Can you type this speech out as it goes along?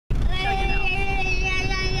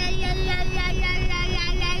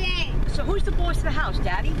to the house?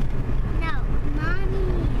 Daddy? No,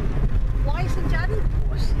 Mommy. Why isn't Daddy the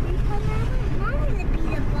boss? Because I want Mommy to be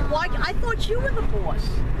the boss. Why? I thought you were the boss.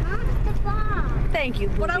 Mom's the boss. Thank you,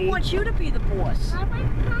 But I Booby. want you to be the boss. I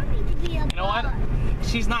want Mommy to be the boss. You know what?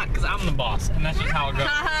 She's not, because I'm the boss, and that's just how it goes.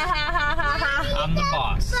 I'm the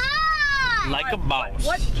boss. Like a boss.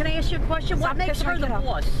 What? Can I ask you a question? Stop What makes pissing her my the kid off.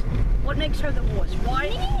 boss? What makes her the boss? Why?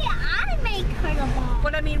 Me, I make her the boss.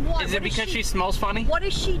 But I mean, what? Is it what does because she smells funny? What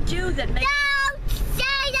does she do that makes? Don't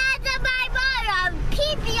say that to my mother. I'm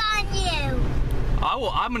pee-pee on you.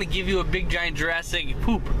 I'm going to give you a big giant Jurassic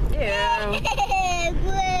poop. Yeah.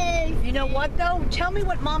 Gross. You know what though? Tell me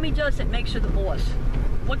what Mommy does that makes her the boss.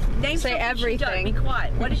 What? Name Say something everything. She does. Be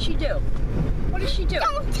quiet. What does she do? What does she do?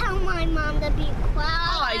 Don't tell my mom to be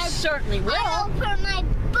quiet. I certainly will. I'll put my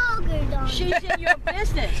boogers on you. She's in your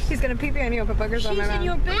business. He's gonna pee-pee on you and put boogers on my She's in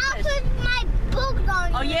your mouth. I'll business. put my boogers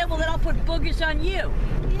on you. Oh yeah, well then I'll put boogers on you.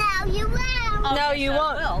 No, you won't. Oh, No, yes, you I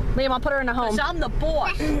won't. Liam, I'll put her in a home. Because I'm the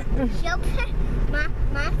boss. She'll put,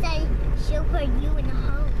 Mom said she'll put you in a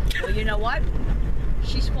home. Well, you know what?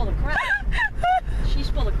 She's full of crap. She's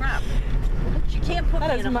full of crap. She can't put That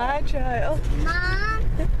me is in a my home. child. Mom,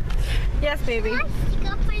 Yes, baby. can I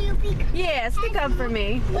stick up for you because Yeah, stick up for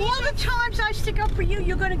me. All the times I stick up for you,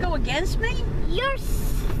 you're going to go against me? you're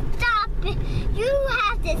stopping. You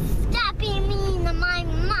have to stop being mean to my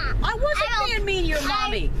mom. I wasn't being mean to your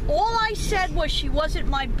mommy. All I said was she wasn't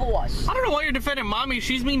my boss. I don't know why you're defending Mommy.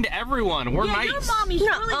 She's mean to everyone. We're Yeah, nice. your mommy's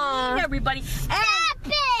really mean to everybody. Stop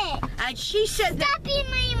it! And she said that Stop being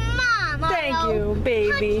my mom. Thank I'll you,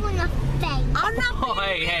 baby. punch you in the face. I'm not Oh,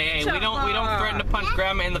 being hey, mean to we don't her. threaten to punch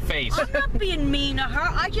Grandma in the face. I'm not being mean to her.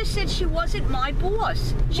 I just said she wasn't my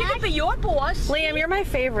boss. She could be your boss. Liam, you're my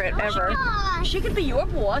favorite ever. Gosh, She could be your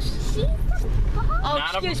boss. she's the boss. Oh,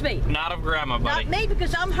 Not excuse me. Not of Grandma, buddy. Not me,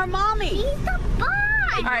 because I'm her mommy. She's the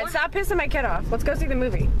boss. All right, stop pissing my kid off. Let's go see the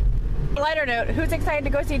movie. Lighter note, who's excited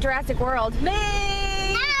to go see Jurassic World? Me!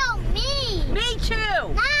 No, me. Me too!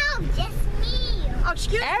 No, just me. Oh,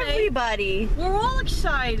 excuse me. Everybody. We're all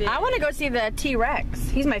excited. I want to go see the T-Rex.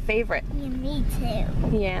 He's my favorite. Yeah, me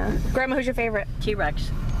too. Yeah. Grandma, who's your favorite?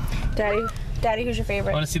 T-Rex. Daddy, who's your I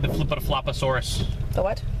favorite? want to see the Flipper-Flopposaurus. The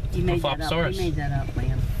what? You made that up. Flopsaurus. You made that up,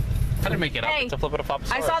 man. I didn't make it up. Hey, It's a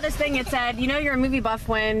Flipper-Flopposaurus. I saw this thing. It said, you know you're a movie buff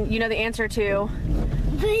when you know the answer to,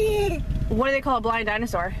 what do they call a blind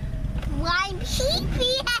dinosaur? Blind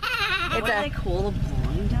pee-pee. What It's do a- they call a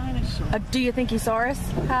blind dinosaur? A do you think he saw us?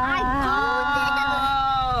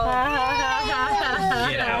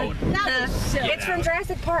 Get out. That was silly. It's from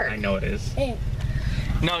Jurassic Park. I know it is.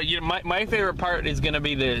 No, my favorite part is going to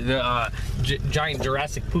be the giant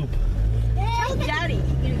Jurassic poop. Tell Daddy.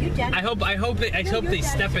 You Daddy. I hope they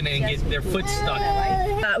step in it and get their foot stuck.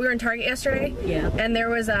 We were in Target yesterday. Yeah. And there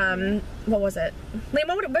was, what was it?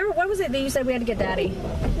 Liam, what was it that you said we had to get Daddy?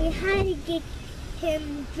 We had to get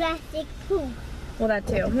him Jurassic poop. Well, that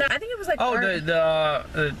too. No, I think it was like... Oh,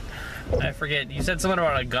 the I forget. You said something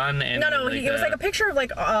about a gun and... No, it was like a picture of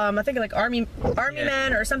like, I think like army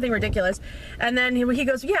men or something ridiculous. And then he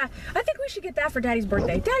goes, yeah, I think we should get that for Daddy's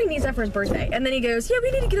birthday. Daddy needs that for his birthday. And then he goes, yeah,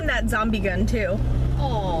 we need to get him that zombie gun too.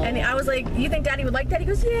 Oh. And I was like, you think Daddy would like that? He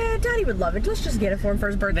goes, yeah, Daddy would love it. Let's just get it for him for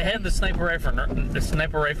his birthday. They had the sniper rifle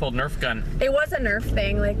Nerf gun. It was a Nerf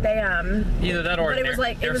thing, like they Either that or But it was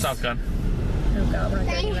like- it was- airsoft gun. oh god, we're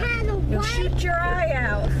not They doing that. had a You'll white. shoot your eye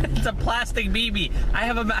out. It's a plastic BB. I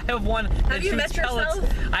have one that Have you shoots messed pellets.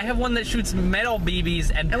 yourself? I have one that shoots metal BBs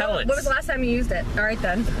and And pellets. what was the last time you used it? All right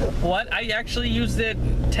then. What? I actually used it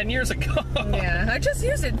 10 years ago. Yeah, I just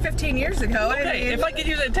used it 15 years ago. Okay, if I could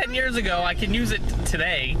use it 10 years ago, I can use it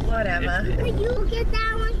today. Whatever. But you get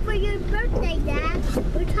that one for your birthday, Dad.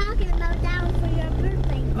 We're talking about that one for your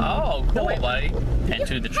birthday. Oh, cool, buddy. And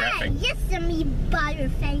to the traffic. Yes, to me,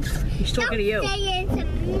 Butterface. He's talking to you. Don't say it to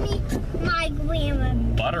me, my grandma.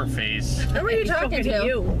 Butterface. Who are you He's talking to?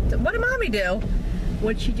 you. What did Mommy do?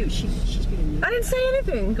 What'd she do? She's being mean. I didn't say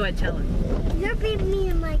anything. Go ahead, tell her. You're being me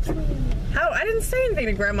and my grandma. How? I didn't say anything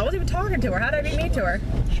to Grandma. I wasn't even talking to her. How did I be mean to her?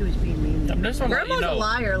 She was being mean. I'm just want to let you Grandma's know. a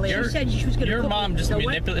liar, Liam. She said she was going to Your mom just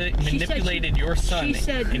manipulated your son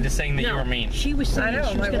into saying that you were mean. She was saying I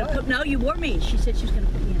know, she was my going to what? put... No, you were mean. She said she was going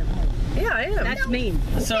to put me in a home. Yeah, I am. That's mean.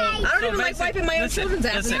 So I don't even like wiping my own children's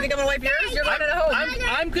asses. You think I'm gonna wipe yours? You're not at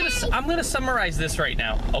home. I'm gonna summarize this right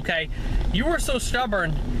now, okay? You were so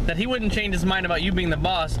stubborn that he wouldn't change his mind about you being the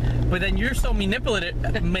boss, but then you're so manipulative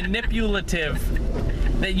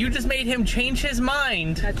that you just made him change his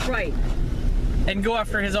mind. That's right. and go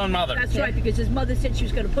after his own mother. That's right, because his mother said she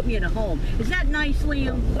was going to put me in a home. Is that nice,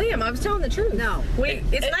 Liam? Liam, I was telling the truth. No. Wait,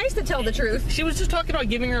 it's nice to tell the truth. She was just talking about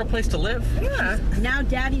giving her a place to live. Yeah. Now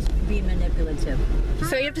Daddy's being manipulative.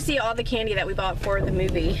 So you have to see all the candy that we bought for the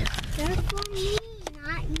movie. They're for me,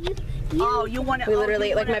 not you. Oh, you want to? We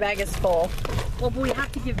literally, like, my bag is full. Well, but we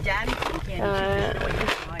have to give Daddy some candy.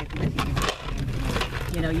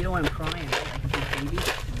 Too, you know, you don't want him crying. Like a big baby.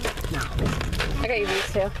 No. I got you these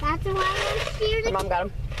too. That's why I'm here. Mom got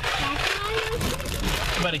them. That's why I'm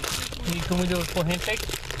here. Buddy, can we do a full handshake?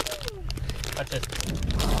 Watch this.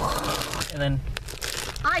 And then,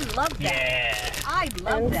 I love that. yeah. I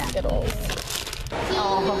love And that. Skittles.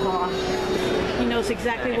 Oh, he knows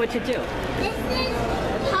exactly what to do. This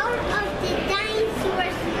is part of the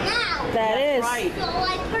dinosaurs now. That is. Right. So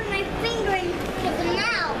I put my finger into the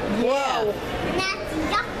mouth. Whoa. And that's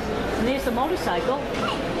yucky. And there's the motorcycle.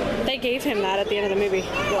 They gave him that at the end of the movie.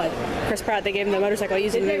 What? Chris Pratt, they gave him the motorcycle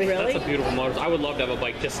using the Did they movie. really? That's a beautiful motor. I would love to have a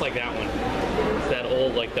bike just like that one. That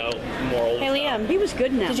old, like the more old. Hey Liam, He was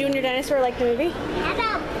good now. did you and your dinosaur like the movie? How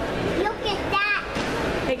about look at that?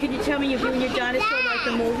 Hey, can you tell me if you and your dinosaur like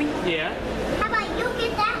the movie? Yeah, How about you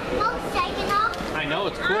get that motorcycle? I know,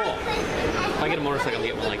 it's cool. If I get a motorcycle, I'll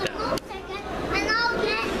get one like that. And I'll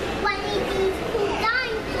get one of these cool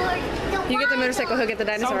dinosaurs. You get the motorcycle, he'll get the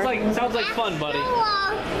dinosaur. Sounds like fun, buddy.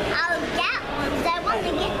 I'll get one. I want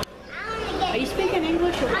to get. Are you speaking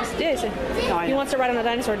English or what? Yeah, he said he wants to ride on the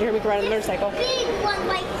dinosaur. Do you hear me can ride on the motorcycle? Big one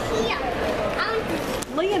right here. I want this.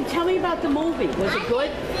 Liam, tell me about the movie. Was it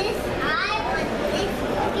good? I want this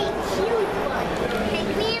big huge one. My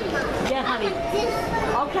grandma. Yeah, honey. I want this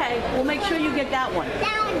one. Okay, we'll make sure you get that one.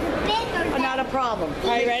 That one's bigger. Oh, not a problem.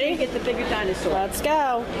 Are you ready? Get the bigger dinosaur. Let's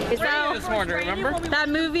go. It's raining this morning, remember? That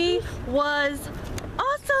movie was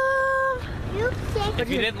awesome. You take If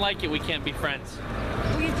you didn't like it, we can't be friends.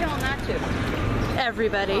 Who you tell him not to?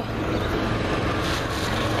 Everybody.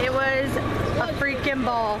 It was a freaking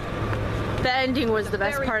ball. The ending was the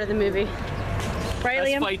best part of the movie. Right, Best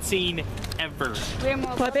Liam? fight scene ever.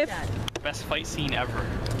 Liam, What, babe? Best fight scene ever.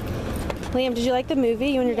 Liam, did you like the movie,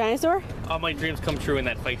 you and your dinosaur? All my dreams come true in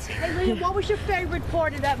that fight scene. Hey, Liam, what was your favorite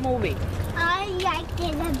part of that movie? I liked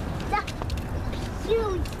it the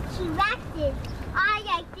huge T-Rexes. I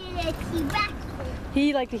liked it the T-Rexes.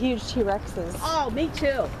 He liked the huge T-Rexes. Oh, me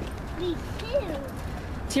too. Me too.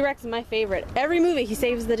 T-Rex is my favorite. Every movie, he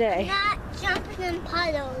saves the day. Not jumping in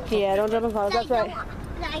puddles. Yeah, don't jump in puddles, that's right.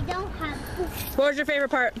 I don't have. What was your favorite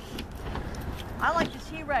part? I like the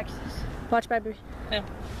T-Rexes. Watch, baby. Yeah.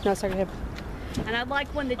 No, sorry, him. And I like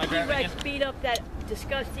when the Like that T-Rex again? beat up that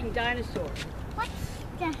disgusting dinosaur. What's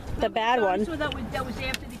the? The bad one. Dinosaur that was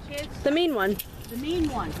after the kids? The mean one. The mean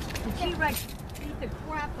one. The T-Rex beat the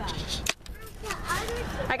crap out of it. The other.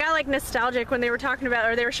 I got like nostalgic when they were talking about,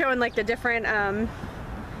 or they were showing like the different,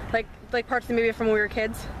 like parts of the movie from when we were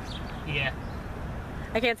kids. Yeah.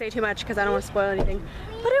 I can't say too much because I don't want to spoil anything.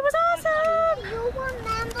 But it was awesome! Do you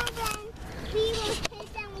remember when we were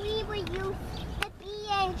kids and we were used to be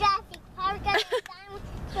in Jurassic Park and the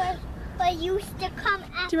dinosaurs but used to come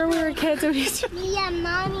after Do you remember when we were kids and we used to... me and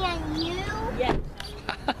Mommy and you? Yeah.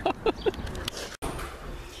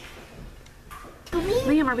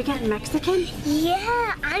 Liam, are we getting Mexican?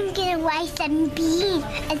 Yeah, I'm getting rice and beans.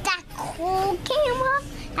 Is that cool, Camera?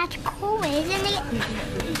 That's cool, isn't it?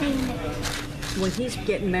 When he's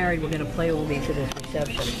getting married, we're going to play all these at his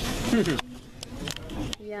reception.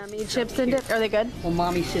 Yummy chips and dip. Are they good? Well,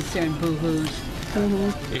 Mommy sits there and boo-hoos.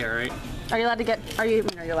 Yeah, right. Are you allowed to get, are you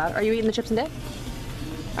allowed? Are you eating the chips and dip?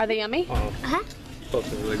 Are they yummy? Huh? Supposed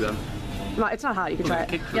to be like that. No, it's not hot, you can try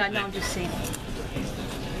it. Yeah, no, I'm just saying.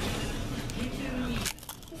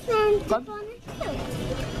 And dip on it too.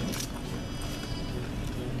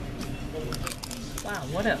 Wow,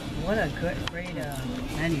 what a great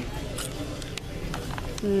menu.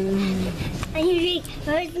 And you eat,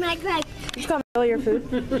 where's my greg? Did you call me all your food?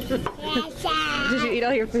 Yes, Did you eat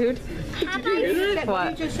all your food? How about you? What What?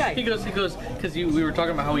 did you just say? He goes, because we were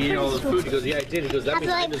talking about how he ate all the food. He goes, yeah, I did. He goes, that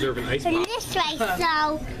means I deserve an ice on pop. this way,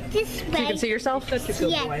 so this way. You can see yourself? Such a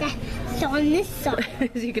good Yeah, boy. so on this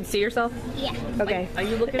side. You can see yourself? Yeah. Okay. Are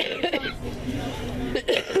you looking at yourself?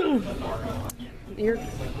 You're...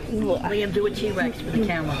 Liam, do a T-Rex for the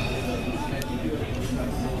camera.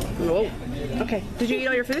 Whoa. Okay. Did you eat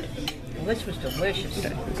all your food? Well, this was delicious.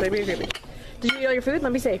 Did you eat all your food?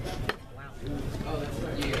 Let me see.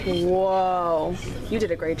 Whoa. You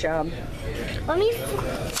did a great job. Let me.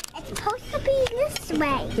 It's supposed to be this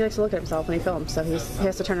way. He likes to look at himself when he films, so he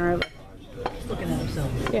has to turn her over. He's looking at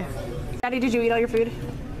himself. Yeah. Daddy, did you eat all your food?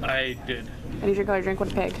 I did. I need your color drink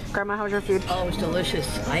with a pig. Grandma, how was your food? Oh, it was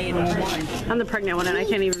delicious. I ate all mine. I'm the pregnant one and I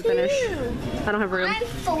can't even finish. I don't have room. I'm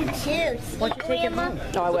full too. Why don't you take it home?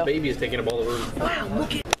 No, I will. Baby is taking up all the room. Wow,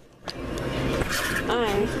 look at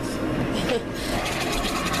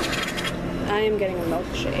I am getting a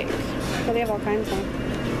milkshake. Oh, they have all kinds now.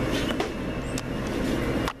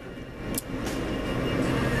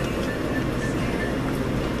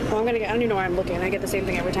 Well, I'm gonna get, I don't even know why I'm looking. I get the same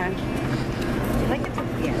thing every time. like it.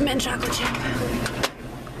 Yeah. Mint chocolate chip.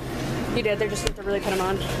 You did, they're just to really put them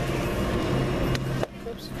on.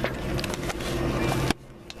 Oops.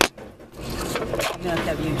 I'm gonna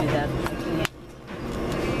have you do that. I can't.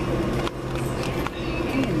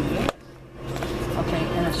 Okay,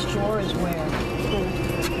 and a straw is where?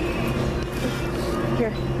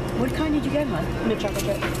 Here, What kind did you get, hon? mint chocolate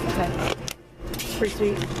chip. Okay. Pretty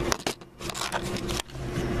sweet.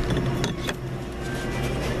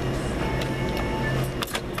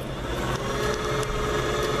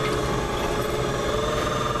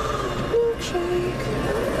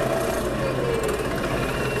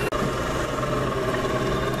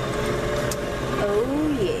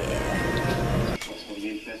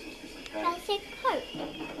 Jurassic Park.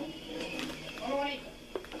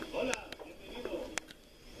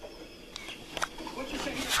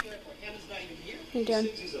 How you doing?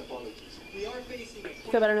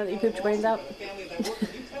 Feel better now that you pooped your brains out?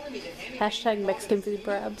 Hashtag Mexican food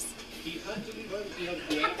grabs.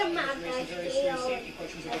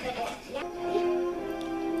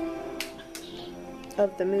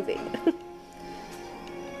 Of the movie.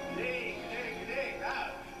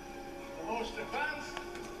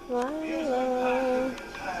 Wow.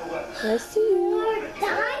 I see you.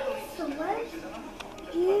 Dinosaurs.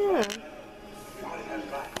 Yeah.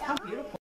 How beautiful.